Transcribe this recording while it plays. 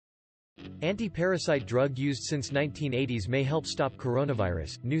Anti-parasite drug used since 1980s may help stop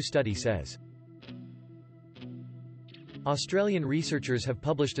coronavirus, new study says. Australian researchers have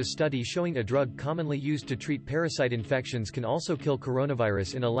published a study showing a drug commonly used to treat parasite infections can also kill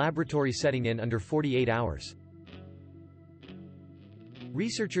coronavirus in a laboratory setting in under 48 hours.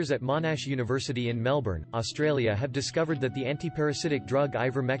 Researchers at Monash University in Melbourne, Australia have discovered that the antiparasitic drug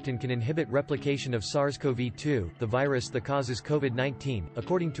Ivermectin can inhibit replication of SARS-CoV-2, the virus that causes COVID-19,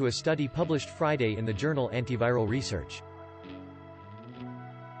 according to a study published Friday in the journal Antiviral Research.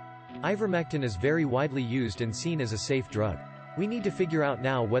 Ivermectin is very widely used and seen as a safe drug. We need to figure out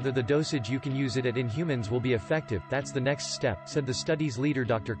now whether the dosage you can use it at in humans will be effective. That's the next step, said the study's leader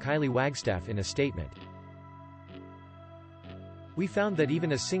Dr. Kylie Wagstaff in a statement. We found that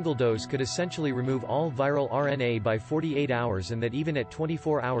even a single dose could essentially remove all viral RNA by 48 hours and that even at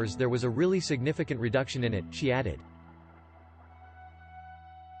 24 hours there was a really significant reduction in it, she added.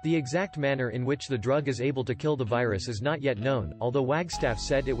 The exact manner in which the drug is able to kill the virus is not yet known, although Wagstaff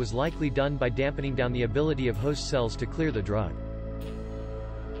said it was likely done by dampening down the ability of host cells to clear the drug.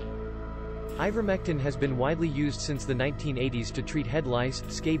 Ivermectin has been widely used since the 1980s to treat head lice,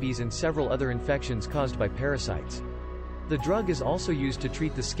 scabies and several other infections caused by parasites. The drug is also used to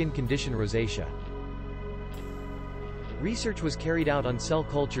treat the skin condition rosacea. Research was carried out on cell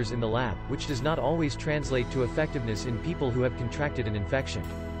cultures in the lab, which does not always translate to effectiveness in people who have contracted an infection.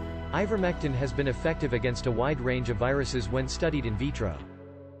 Ivermectin has been effective against a wide range of viruses when studied in vitro.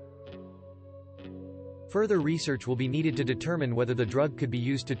 Further research will be needed to determine whether the drug could be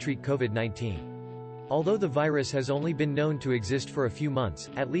used to treat COVID-19. Although the virus has only been known to exist for a few months,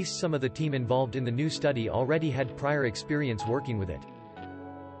 at least some of the team involved in the new study already had prior experience working with it.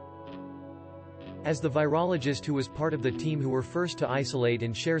 As the virologist who was part of the team who were first to isolate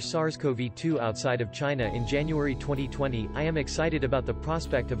and share SARS-CoV-2 outside of China in January 2020, I am excited about the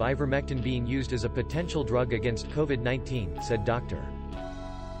prospect of ivermectin being used as a potential drug against COVID-19, said Dr.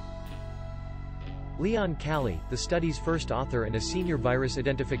 Leon Calley, the study's first author and a senior virus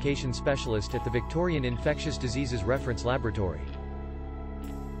identification specialist at the Victorian Infectious Diseases Reference Laboratory.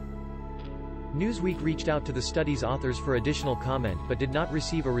 Newsweek reached out to the study's authors for additional comment but did not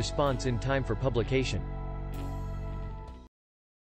receive a response in time for publication.